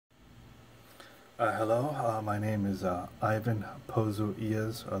Hello, my name is Ivan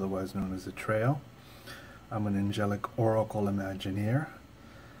Pozo-Illas, otherwise known as Atrayo. I'm an angelic oracle imagineer.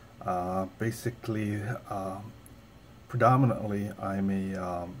 Basically, predominantly, I'm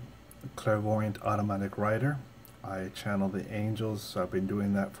a clairvoyant automatic writer. I channel the angels. I've been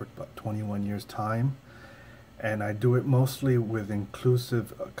doing that for about 21 years' time. And I do it mostly with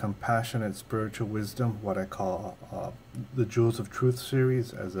inclusive, compassionate spiritual wisdom, what I call the Jewels of Truth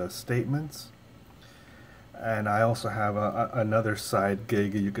series as statements. And I also have another side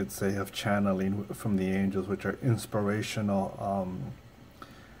gig, you could say, of channeling from the angels, which are inspirational,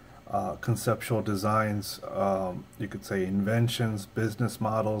 conceptual designs, you could say inventions, business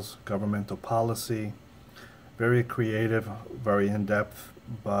models, governmental policy. Very creative, very in-depth,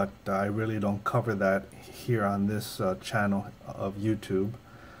 but I really don't cover that here on this channel of YouTube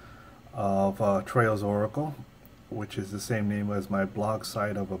of Trails Oracle, which is the same name as my blog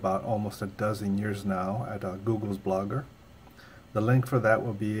site of about almost a dozen years now at Google's Blogger. The link for that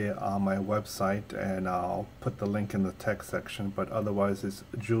will be on my website, and I'll put the link in the text section, but otherwise it's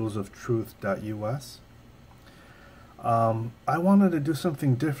jewelsoftruth.us. I wanted to do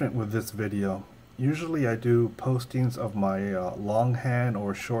something different with this video. Usually I do postings of my longhand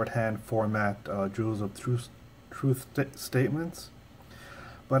or shorthand format Jewels of Truth statements.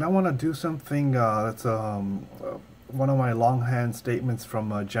 But I want to do something that's one of my longhand statements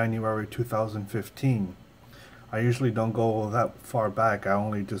from January 2015. I usually don't go that far back. I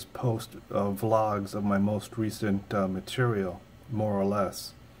only just post vlogs of my most recent material, more or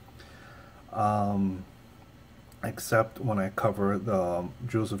less. Except when I cover the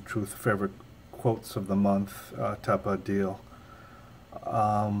Jewels of Truth favorite quotes of the month type of deal.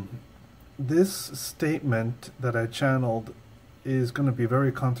 This statement that I channeled is going to be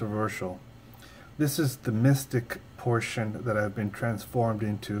very controversial. This is the mystic portion that I've been transformed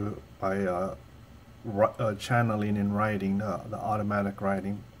into by channeling and writing, the automatic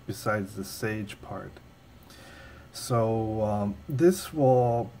writing, besides the sage part. So this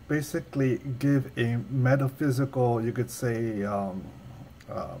will basically give a metaphysical, you could say,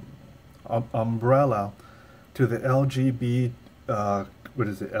 umbrella to the LGBTQ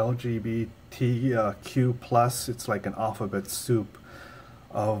plus. It's like an alphabet soup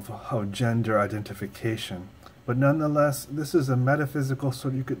of gender identification, but nonetheless, this is a metaphysical, so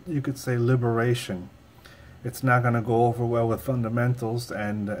you could say liberation. It's not going to go over well with fundamentals,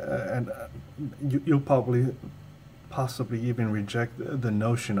 and you'll possibly even reject the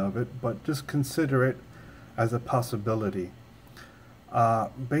notion of it, but just consider it as a possibility.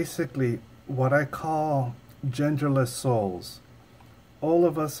 Basically, what I call genderless souls. All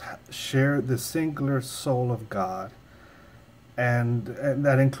of us share the singular soul of God, and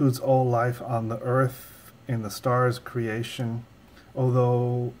that includes all life on the earth, in the stars, creation.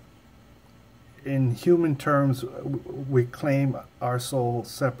 Although in human terms we claim our soul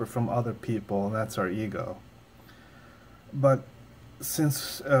separate from other people, and that's our ego. But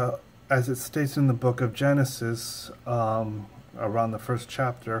since, as it states in the book of Genesis, around the first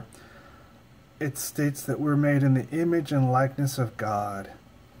chapter, it states that we're made in the image and likeness of God.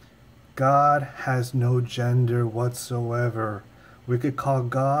 God has no gender whatsoever. We could call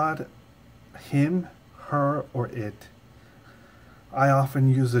God him, her, or it. I often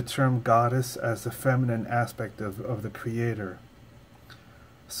use the term goddess as the feminine aspect of the Creator.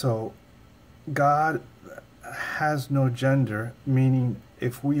 So God has no gender, meaning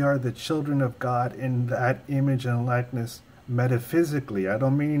if we are the children of God in that image and likeness, metaphysically, I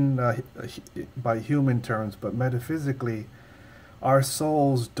don't mean by human terms, but metaphysically, our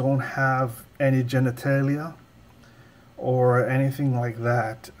souls don't have any genitalia or anything like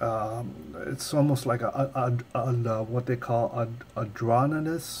that. It's almost like what they call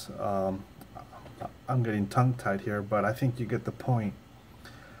androgynous. I'm getting tongue-tied here, but I think you get the point.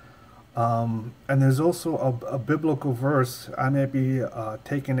 And there's also a biblical verse. I may be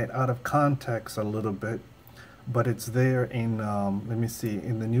taking it out of context a little bit, but it's there in, let me see,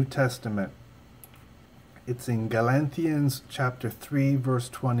 in the New Testament. It's in Galatians chapter 3, verse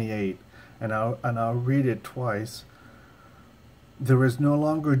 28, and I'll read it twice. There is no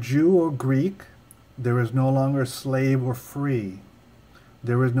longer Jew or Greek. There is no longer slave or free.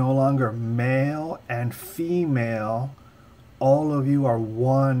 There is no longer male and female. All of you are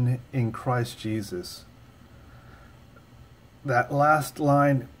one in Christ Jesus. That last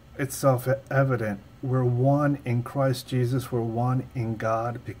line, it's self-evident. We're one in Christ Jesus. We're one in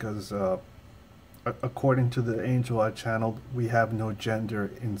God, because according to the angel I channeled, we have no gender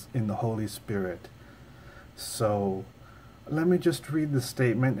in the Holy Spirit. So let me just read the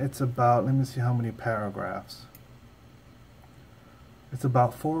statement. It's about, let me see how many paragraphs. It's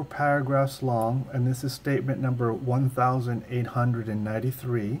about 4 paragraphs long, and this is statement number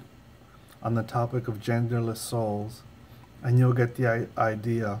 1893 on the topic of genderless souls, and you'll get the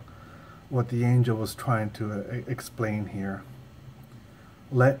idea what the angel was trying to explain here.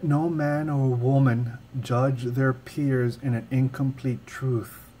 Let no man or woman judge their peers in an incomplete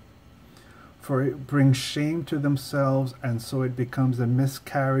truth, for it brings shame to themselves, and so it becomes a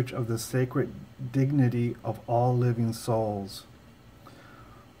miscarriage of the sacred dignity of all living souls.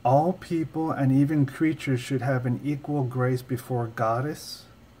 All people and even creatures should have an equal grace before Goddess,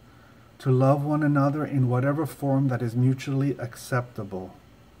 to love one another in whatever form that is mutually acceptable.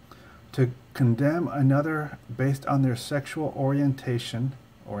 To condemn another based on their sexual orientation,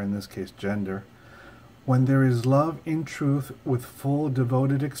 or in this case gender, when there is love in truth with full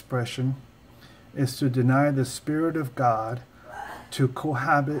devoted expression, is to deny the Spirit of God to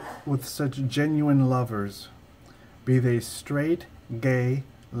cohabit with such genuine lovers, be they straight, gay,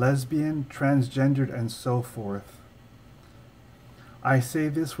 lesbian, transgendered, and so forth. I say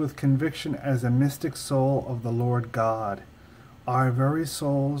this with conviction as a mystic soul of the Lord God. Our very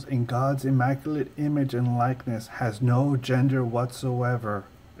souls in God's immaculate image and likeness has no gender whatsoever!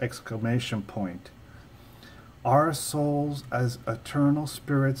 Exclamation point. Our souls as eternal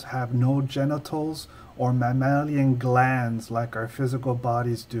spirits have no genitals or mammalian glands like our physical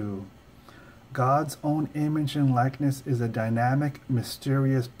bodies do. God's own image and likeness is a dynamic,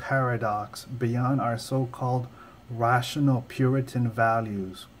 mysterious paradox beyond our so-called rational Puritan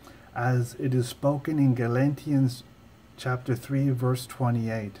values, as it is spoken in Galatians chapter 3, verse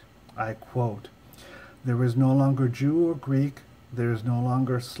 28. I quote, "There is no longer Jew or Greek, there is no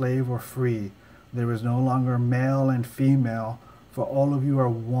longer slave or free, there is no longer male and female, for all of you are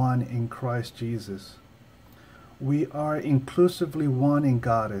one in Christ Jesus." We are inclusively one in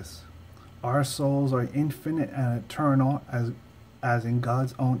Goddess. Our souls are infinite and eternal as in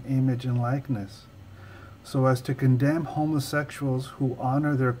God's own image and likeness. So as to condemn homosexuals who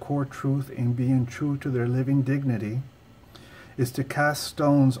honor their core truth in being true to their living dignity is to cast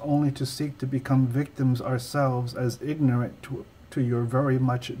stones only to seek to become victims ourselves as ignorant to your very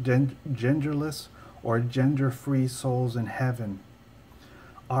much genderless or gender-free souls in heaven.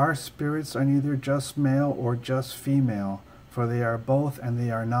 Our spirits are neither just male or just female, for they are both and they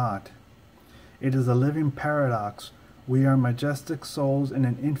are not. It is a living paradox. We are majestic souls in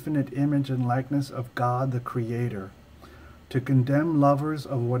an infinite image and likeness of God the Creator. To condemn lovers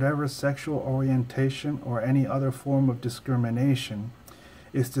of whatever sexual orientation or any other form of discrimination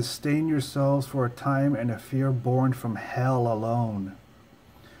is to stain yourselves for a time in a fear born from hell alone.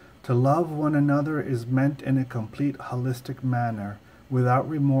 To love one another is meant in a complete holistic manner, without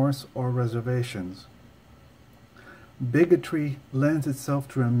remorse or reservations. Bigotry lends itself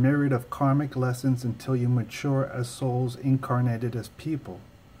to a myriad of karmic lessons until you mature as souls incarnated as people.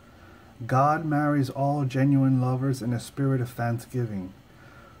 God marries all genuine lovers in a spirit of thanksgiving,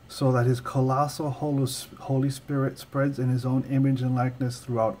 so that his colossal Holy Spirit spreads in his own image and likeness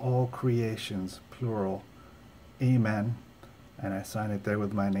throughout all creations, plural. Amen. And I sign it there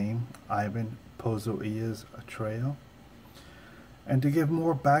with my name, Ivan Pozo-Illas Atrayo. And to give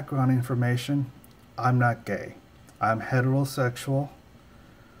more background information, I'm not gay. I'm heterosexual.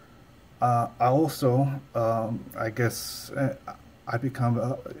 I also, I guess, I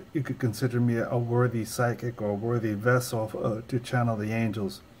become, you could consider me a worthy psychic or a worthy vessel to channel the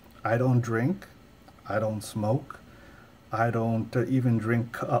angels. I don't drink. I don't smoke. I don't even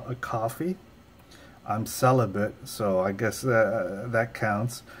drink coffee. I'm celibate, so I guess that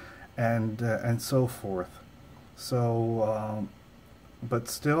counts, and so forth. So, but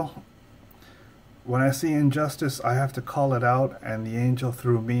still, when I see injustice, I have to call it out, and the angel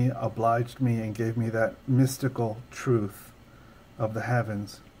through me obliged me and gave me that mystical truth of the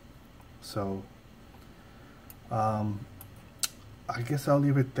heavens. So, I guess I'll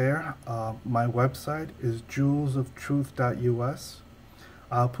leave it there. My website is jewelsoftruth.us.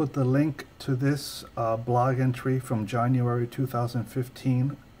 I'll put the link to this blog entry from January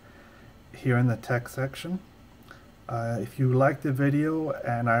 2015 here in the text section. If you like the video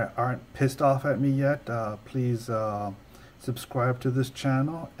and aren't pissed off at me yet, please subscribe to this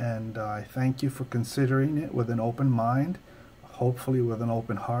channel, and I thank you for considering it with an open mind, hopefully with an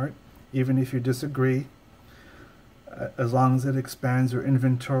open heart, even if you disagree, as long as it expands your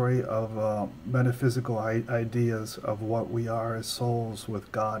inventory of metaphysical ideas of what we are as souls with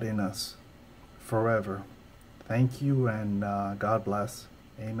God in us forever. Thank you, and God bless.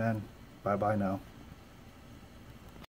 Amen. Bye-bye now.